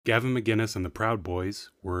Gavin McInnes and the Proud Boys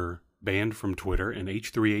were banned from Twitter, and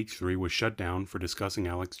H3H3 was shut down for discussing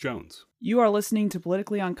Alex Jones. You are listening to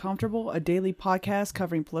Politically Uncomfortable, a daily podcast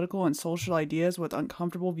covering political and social ideas with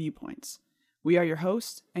uncomfortable viewpoints. We are your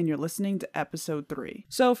hosts, and you're listening to episode 3.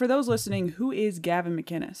 So for those listening, who is Gavin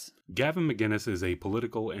McInnes? Gavin McInnes is a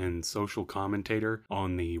political and social commentator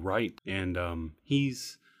on the right, and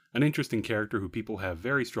he's an interesting character who people have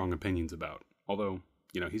very strong opinions about. Although,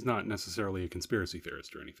 he's not necessarily a conspiracy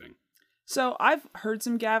theorist or anything. So I've heard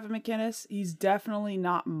some Gavin McInnes. He's definitely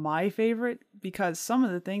not my favorite because some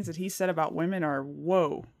of the things that he said about women are,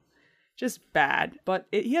 whoa, just bad. But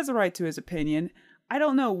he has a right to his opinion. I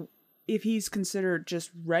don't know if he's considered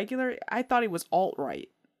just regular. I thought he was alt-right.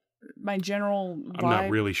 My general vibe, I'm not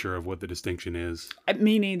really sure of what the distinction is.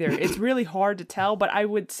 Me neither. It's really hard to tell, but I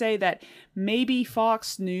would say that maybe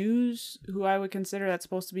Fox News, who I would consider that's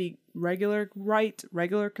supposed to be regular right,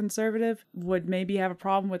 regular conservative, would maybe have a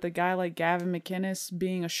problem with a guy like Gavin McInnes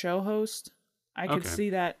being a show host. I could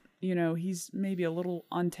see that, he's maybe a little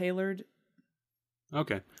untailored.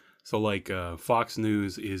 Okay. So Fox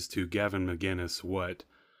News is to Gavin McInnes what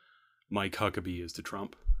Mike Huckabee is to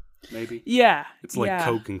Trump. Maybe? Yeah. It's like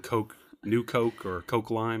Coke and Coke, New Coke or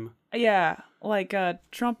Coke Lime. Yeah.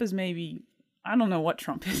 Trump is maybe, I don't know what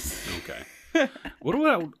Trump is. Okay. What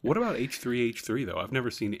about H3H3 though? I've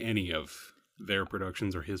never seen any of their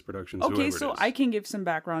productions or his productions. Okay, so I can give some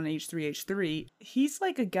background on H3H3. He's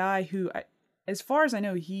like a guy who, as far as I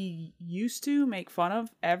know, he used to make fun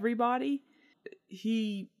of everybody.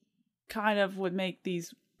 He kind of would make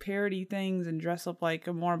these parody things and dress up like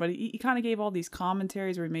a moron, but he kind of gave all these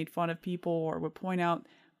commentaries where he made fun of people or would point out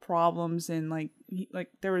problems, and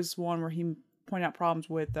there was one where he pointed out problems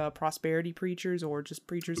with prosperity preachers or just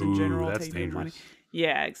preachers in general taking dangerous money.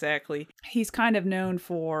 Yeah, exactly. He's kind of known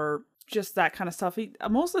for just that kind of stuff.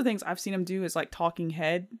 Most of the things I've seen him do is like talking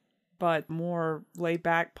head, but more laid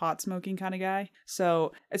back, pot smoking kind of guy.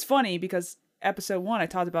 So it's funny because episode 1 I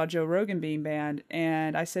talked about Joe Rogan being banned,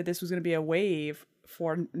 and I said this was going to be a wave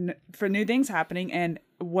for new things happening, and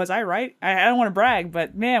was I right? I don't want to brag,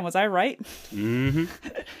 but man, was I right? Mm-hmm.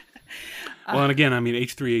 Well, and again,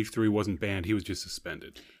 H3H3 wasn't banned; he was just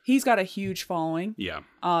suspended. He's got a huge following. Yeah.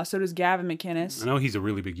 So does Gavin McInnes. I know he's a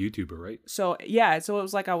really big YouTuber, right? So yeah, so it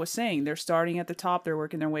was like I was saying, they're starting at the top, they're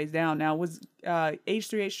working their ways down. Now was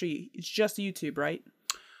H3H3? It's just YouTube, right?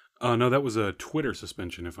 No, that was a Twitter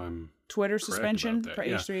suspension. If I'm Twitter correct suspension about that. for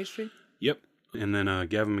H3H3. Yep. And then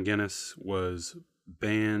Gavin McInnes was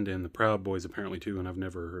banned, and the Proud Boys apparently too, and I've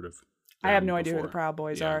never heard of them. I have no idea who the Proud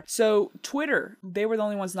Boys are. So Twitter, they were the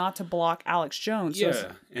only ones not to block Alex Jones.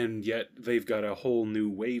 Yeah, and yet they've got a whole new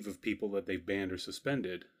wave of people that they've banned or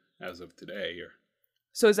suspended as of today.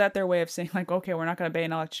 So is that their way of saying okay, we're not going to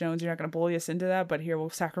ban Alex Jones, you're not going to bully us into that, but here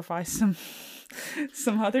we'll sacrifice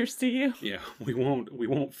some others to you? Yeah, we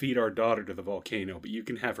won't feed our daughter to the volcano, but you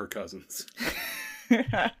can have her cousins.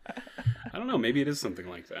 I don't know, maybe it is something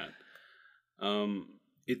like that.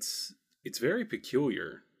 It's very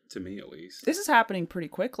peculiar to me, at least. This is happening pretty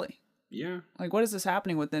quickly. Yeah. What is this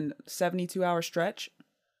happening within 72-hour stretch?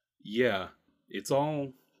 Yeah, it's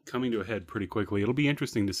all coming to a head pretty quickly. It'll be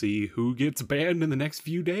interesting to see who gets banned in the next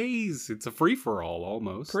few days. It's a free-for-all,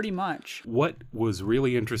 almost. Pretty much. What was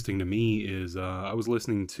really interesting to me is I was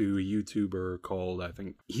listening to a YouTuber called, I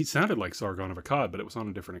think, he sounded like Sargon of Akkad, but it was on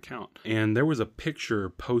a different account. And there was a picture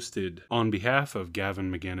posted on behalf of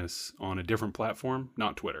Gavin McInnes on a different platform,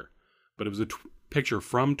 not Twitter, but it was a picture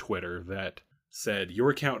from Twitter that said, your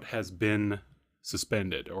account has been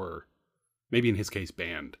suspended, or maybe in his case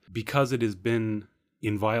banned, because it has been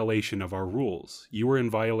in violation of our rules. You were in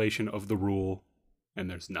violation of the rule, and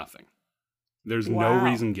there's nothing. There's no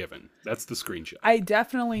reason given. That's the screenshot. I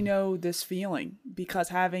definitely know this feeling, because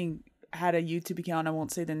having had a YouTube account, I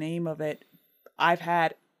won't say the name of it, I've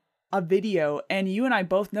had a video, and you and I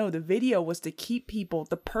both know the video was to keep people,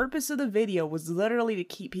 the purpose of the video was literally to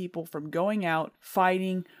keep people from going out,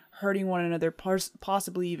 fighting, hurting one another,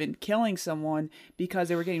 possibly even killing someone because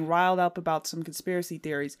they were getting riled up about some conspiracy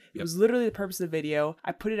theories. Yep. It was literally the purpose of the video.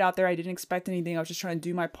 I put it out there. I didn't expect anything. I was just trying to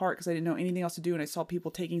do my part because I didn't know anything else to do, and I saw people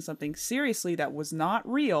taking something seriously that was not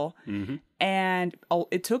real, and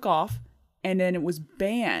it took off. And then it was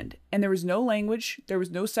banned, and there was no language, there was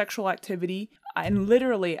no sexual activity, and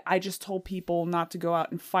literally I just told people not to go out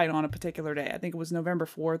and fight on a particular day. I think it was November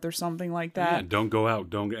 4th or something like that. Yeah, don't go out,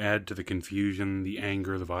 don't add to the confusion, the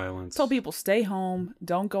anger, the violence. Told people stay home,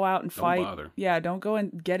 don't go out and fight. Don't bother. Yeah, don't go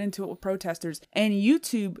and get into it with protesters. And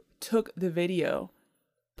YouTube took the video,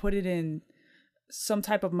 put it in some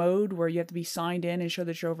type of mode where you have to be signed in and show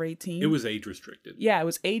that you're over 18. It was age restricted. Yeah, it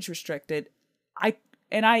was age restricted.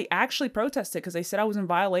 And I actually protested because they said I was in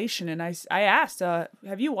violation. And I asked, have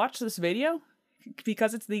you watched this video?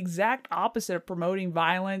 Because it's the exact opposite of promoting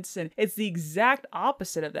violence, and it's the exact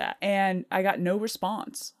opposite of that. And I got no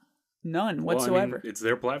response. None whatsoever. Well, I mean, it's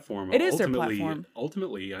their platform. It is their platform.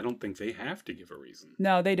 Ultimately, I don't think they have to give a reason.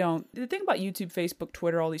 No, they don't. The thing about YouTube, Facebook,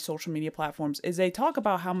 Twitter, all these social media platforms is they talk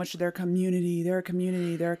about how much they're a community.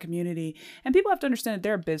 And people have to understand that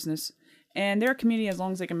they're a business. And they're a community as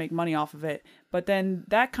long as they can make money off of it. But then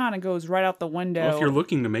that kind of goes right out the window. Well, if you're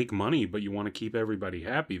looking to make money, but you want to keep everybody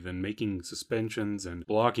happy, then making suspensions and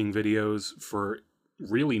blocking videos for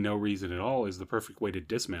really no reason at all is the perfect way to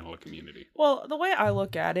dismantle a community. Well, the way I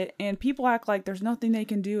look at it, and people act like there's nothing they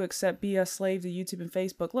can do except be a slave to YouTube and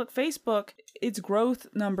Facebook. Look, Facebook, its growth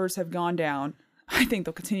numbers have gone down. I think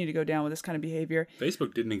they'll continue to go down with this kind of behavior.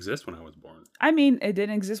 Facebook didn't exist when I was born. I mean, it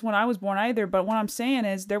didn't exist when I was born either, but what I'm saying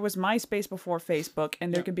is there was MySpace before Facebook,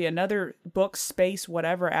 and there could be another book space,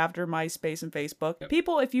 whatever, after MySpace and Facebook. Yep.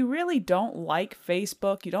 People, if you really don't like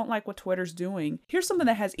Facebook, you don't like what Twitter's doing, here's something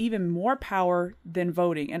that has even more power than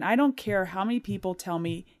voting, and I don't care how many people tell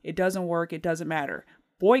me it doesn't work, it doesn't matter.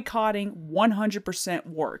 Boycotting 100%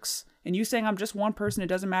 works. And you saying I'm just one person, it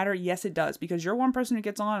doesn't matter? Yes, it does. Because you're one person who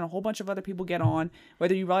gets on and a whole bunch of other people get on,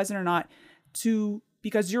 whether you realize it or not,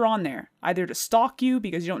 because you're on there. Either to stalk you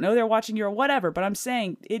because you don't know they're watching you or whatever. But I'm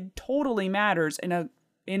saying it totally matters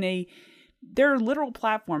their literal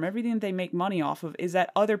platform. Everything that they make money off of is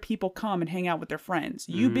that other people come and hang out with their friends.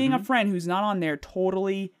 You being a friend who's not on there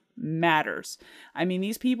totally matters. I mean,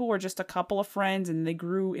 these people were just a couple of friends and they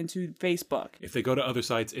grew into Facebook. If they go to other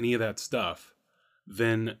sites, any of that stuff,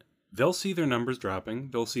 then they'll see their numbers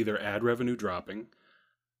dropping, they'll see their ad revenue dropping,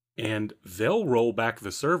 and they'll roll back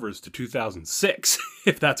the servers to 2006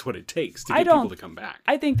 if that's what it takes to get people to come back.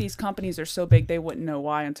 I think these companies are so big they wouldn't know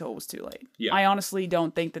why until it was too late. Yeah. I honestly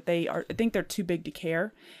don't think that they are. I think they're too big to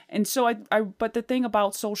care. And so but the thing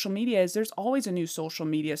about social media is there's always a new social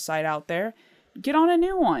media site out there. Get on a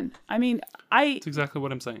new one. I mean, That's exactly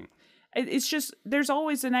what I'm saying. It's just, there's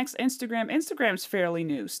always the next Instagram. Instagram's fairly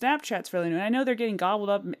new. Snapchat's fairly new. And I know they're getting gobbled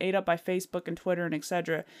up and ate up by Facebook and Twitter and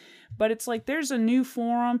etc. But it's like, there's a new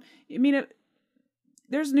forum. I mean,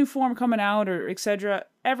 there's a new forum coming out or etc.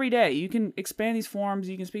 every day. You can expand these forums.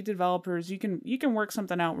 You can speak to developers. You can work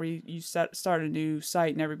something out where you start a new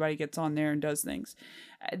site and everybody gets on there and does things.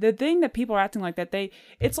 The thing that people are acting like that,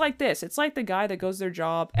 it's like this. It's like the guy that goes to their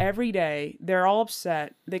job every day. They're all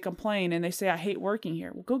upset. They complain and they say, I hate working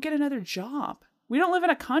here. Well, go get another job. We don't live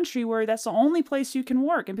in a country where that's the only place you can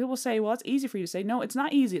work. And people say, well, it's easy for you to say. No, it's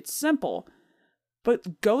not easy. It's simple.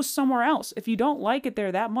 But go somewhere else. If you don't like it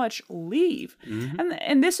there that much, leave. Mm-hmm.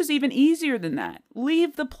 And this is even easier than that.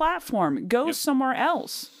 Leave the platform. Go somewhere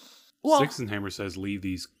else. Well, Sixenhammer says leave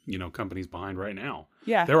these, companies behind right now.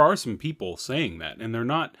 Yeah. There are some people saying that, and they're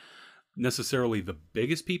not necessarily the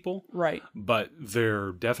biggest people. Right. But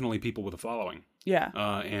they're definitely people with a following. Yeah.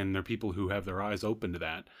 And they're people who have their eyes open to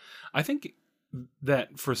that. I think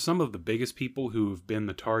that for some of the biggest people who have been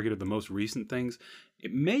the target of the most recent things,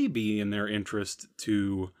 it may be in their interest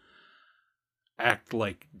to act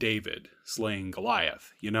like David slaying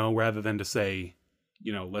Goliath, rather than to say,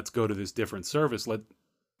 let's go to this different service.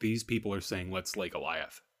 These people are saying, let's slay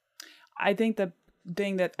Goliath. I think the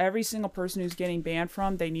thing that every single person who's getting banned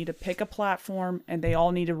from, they need to pick a platform and they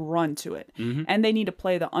all need to run to it. Mm-hmm. And they need to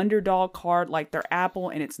play the underdog card like they're Apple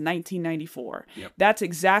and it's 1994. Yep. That's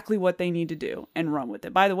exactly what they need to do and run with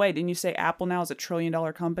it. By the way, didn't you say Apple now is $1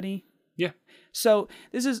 trillion company? Yeah. So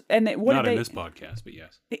this is, and what not in this podcast, but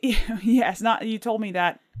yes. Yes, not, you told me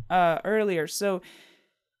that earlier. So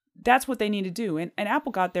that's what they need to do. And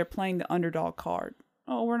Apple got there playing the underdog card.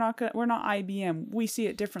 Oh, we're not IBM. We see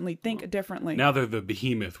it differently. Think differently. Now they're the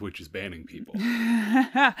behemoth, which is banning people.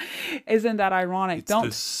 Isn't that ironic? It's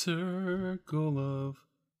the circle of.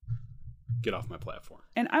 Get off my platform.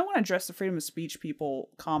 And I want to address the freedom of speech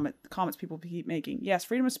comments people keep making. Yes,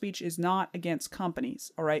 freedom of speech is not against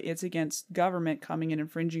companies. All right, it's against government coming and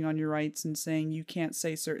infringing on your rights and saying you can't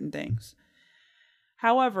say certain things.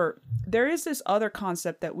 However, there is this other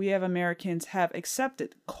concept that we as Americans have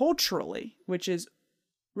accepted culturally, which is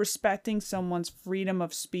respecting someone's freedom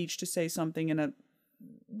of speech to say something in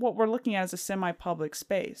what we're looking at as a semi-public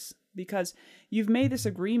space. Because you've made this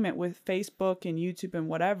agreement with Facebook and YouTube and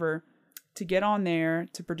whatever to get on there,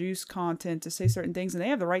 to produce content, to say certain things, and they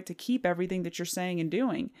have the right to keep everything that you're saying and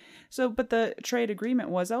doing. So, but the trade agreement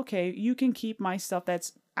was, okay, you can keep my stuff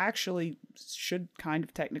that's actually should kind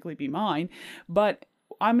of technically be mine, but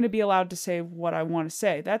I'm going to be allowed to say what I want to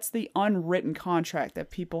say. That's the unwritten contract that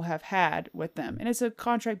people have had with them. And it's a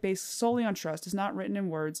contract based solely on trust. It's not written in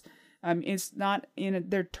words. It's not in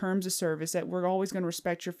their terms of service that we're always going to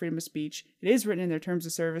respect your freedom of speech. It is written in their terms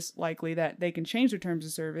of service, likely that they can change their terms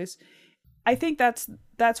of service. I think that's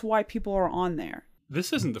why people are on there.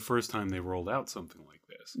 This isn't the first time they've rolled out something like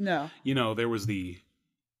this. No. You know, there was the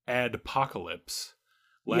adpocalypse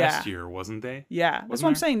last year, wasn't they? Yeah, that's what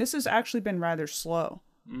I'm saying. This has actually been rather slow.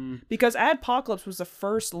 Because adpocalypse was the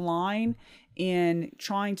first line in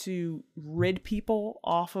trying to rid people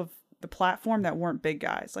off of the platform that weren't big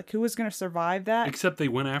guys. Like, who was going to survive that? Except they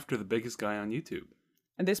went after the biggest guy on YouTube.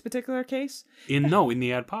 In this particular case? In the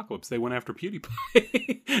adpocalypse, they went after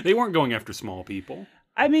PewDiePie. They weren't going after small people.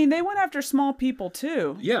 I mean, they went after small people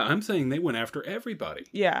too. Yeah, I'm saying they went after everybody.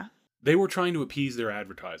 Yeah. They were trying to appease their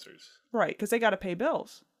advertisers. Right, because they got to pay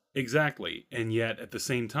bills. Exactly. And yet, at the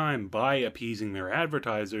same time, by appeasing their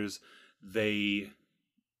advertisers, they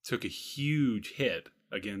took a huge hit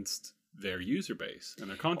against their user base and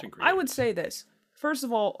their content creators. I would say this. First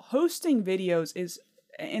of all, hosting videos is,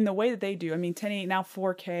 in the way that they do, I mean, 1080, now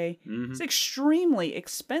 4K, it's extremely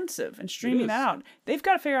expensive. And streaming that out, they've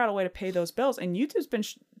got to figure out a way to pay those bills. And YouTube's been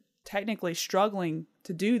technically struggling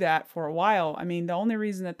to do that for a while. I mean, the only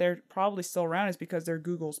reason that they're probably still around is because they're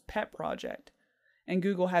Google's pet project. And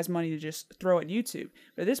Google has money to just throw at YouTube.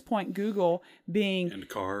 But at this point, Google being... And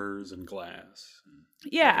cars and glass.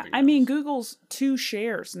 And yeah, I mean, Google's 2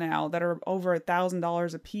 shares now that are over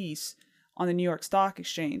 $1,000 a piece on the New York Stock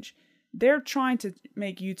Exchange. They're trying to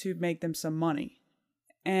make YouTube make them some money.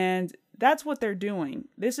 And that's what they're doing.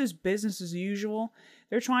 This is business as usual.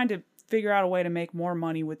 They're trying to figure out a way to make more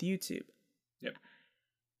money with YouTube. Yep.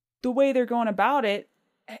 The way they're going about it,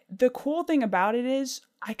 the cool thing about it is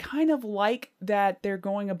I kind of like that they're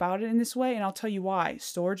going about it in this way, and I'll tell you why.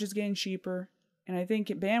 Storage is getting cheaper, and I think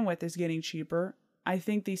bandwidth is getting cheaper. I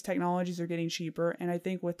think these technologies are getting cheaper, and I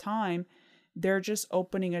think with time, they're just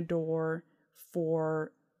opening a door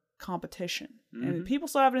for competition. And people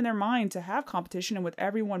still have it in their mind to have competition, and with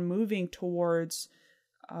everyone moving towards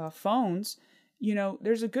phones, you know,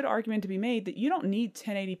 there's a good argument to be made that you don't need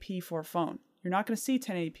 1080p for a phone. You're not going to see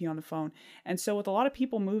 1080p on the phone. And so with a lot of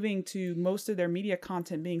people moving to most of their media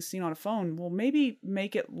content being seen on a phone, well, maybe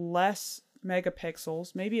make it less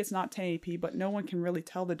megapixels. Maybe it's not 1080p, but no one can really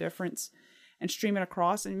tell the difference, and stream it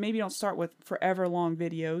across. And maybe don't start with forever long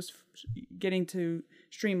videos, getting to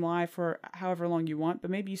stream live for however long you want,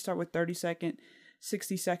 but maybe you start with 30-second,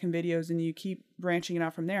 60-second videos and you keep branching it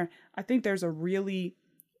out from there. I think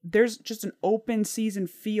there's just an open season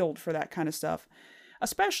field for that kind of stuff,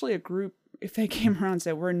 especially a group. If they came around and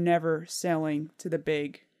said, we're never selling to the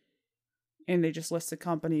big, and they just listed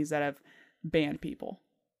companies that have banned people.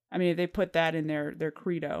 I mean, if they put that in their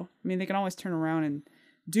credo, I mean, they can always turn around and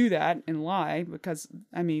do that and lie because,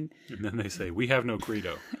 I mean... And then they say, we have no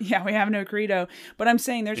credo. Yeah, we have no credo. But I'm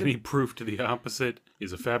saying there's any proof to the opposite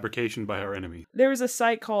is a fabrication by our enemy. There was a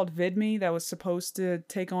site called VidMe that was supposed to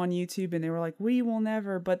take on YouTube, and they were like, we will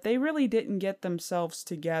never. But they really didn't get themselves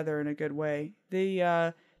together in a good way. They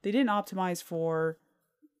didn't optimize for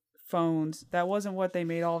phones. That wasn't what they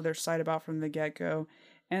made all of their site about from the get-go.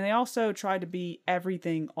 And they also tried to be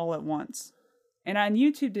everything all at once. And on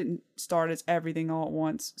YouTube didn't start as everything all at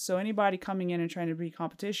once. So anybody coming in and trying to be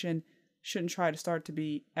competition shouldn't try to start to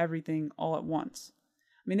be everything all at once.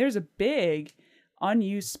 I mean, there's a big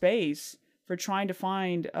unused space for trying to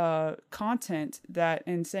find content that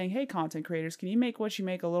and saying, hey, content creators, can you make what you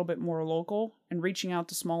make a little bit more local, and reaching out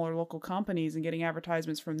to smaller local companies and getting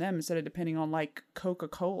advertisements from them instead of depending on like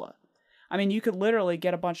Coca-Cola. I mean, you could literally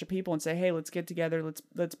get a bunch of people and say, hey, let's get together,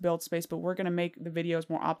 let's build space, but we're going to make the videos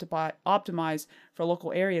more optimized for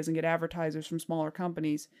local areas and get advertisers from smaller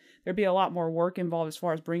companies. There'd be a lot more work involved as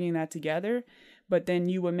far as bringing that together, but then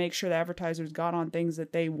you would make sure the advertisers got on things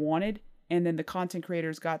that they wanted, and then the content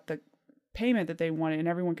creators got the payment that they wanted, and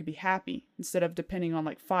everyone could be happy instead of depending on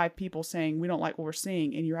like 5 people saying we don't like what we're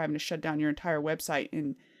seeing and you're having to shut down your entire website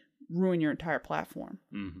and ruin your entire platform.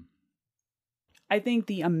 I think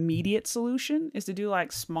the immediate solution is to do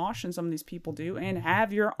like Smosh and some of these people do and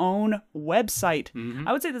have your own website.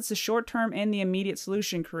 I would say that's the short term and the immediate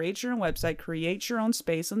solution. Create your own website, create your own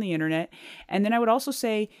space on the internet. And then I would also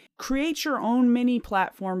say create your own mini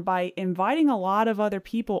platform by inviting a lot of other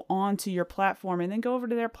people onto your platform, and then go over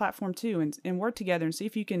to their platform too and work together and see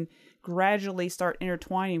if you can gradually start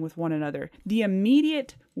intertwining with one another. The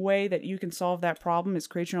immediate way that you can solve that problem is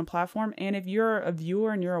create your own platform. And if you're a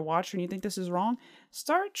viewer and you're a watcher and you think this is wrong,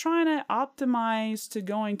 start trying to optimize to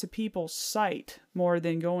going to people's site more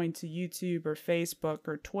than going to YouTube or Facebook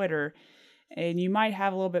or Twitter. And you might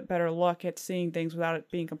have a little bit better luck at seeing things without it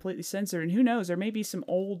being completely censored. And who knows, there may be some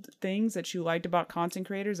old things that you liked about content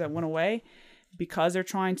creators that went away because they're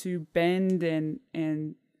trying to bend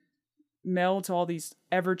and meld to all these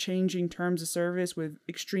ever-changing terms of service with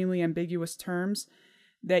extremely ambiguous terms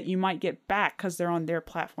that you might get back because they're on their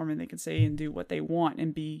platform and they can say and do what they want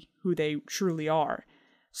and be who they truly are.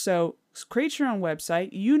 So create your own website.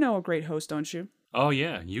 You know a great host, don't you? Oh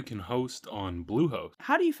yeah, you can host on Bluehost.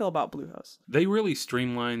 How do you feel about Bluehost? They really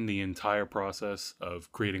streamline the entire process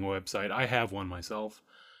of creating a website. I have one myself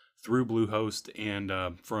through Bluehost,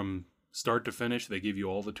 and from start to finish, they give you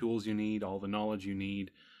all the tools you need, all the knowledge you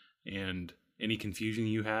need, and any confusion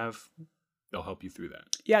you have, they'll help you through that.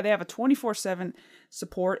 Yeah, they have a 24/7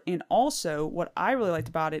 support. And also, what I really liked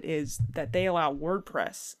about it is that they allow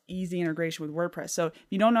WordPress, easy integration with WordPress. So if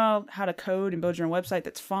you don't know how to code and build your own website,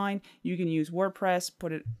 that's fine. You can use WordPress,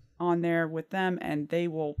 put it on there with them, and they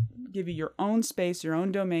will give you your own space, your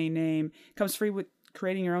own domain name. It comes free with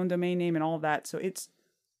creating your own domain name and all of that. So it's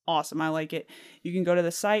awesome. I like it. You can go to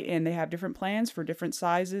the site and they have different plans for different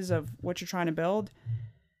sizes of what you're trying to build.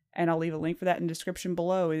 And I'll leave a link for that in the description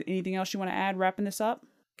below. Anything else you want to add wrapping this up?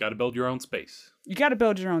 Got to build your own space. You got to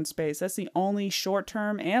build your own space. That's the only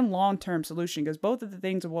short-term and long-term solution, because both of the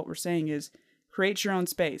things of what we're saying is create your own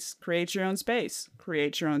space, create your own space,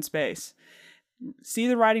 create your own space. See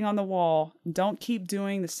the writing on the wall. Don't keep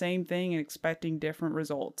doing the same thing and expecting different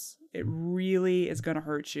results. It really is going to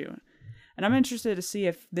hurt you. And I'm interested to see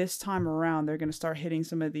if this time around they're going to start hitting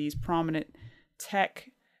some of these prominent tech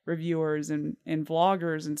reviewers and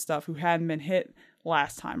vloggers and stuff who hadn't been hit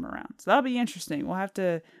last time around. So that'll be interesting. We'll have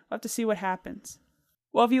to see what happens.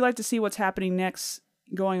 Well, if you'd like to see what's happening next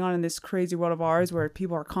going on in this crazy world of ours where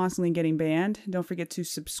people are constantly getting banned, don't forget to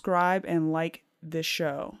subscribe and like this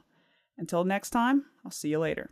show. Until next time, I'll see you later.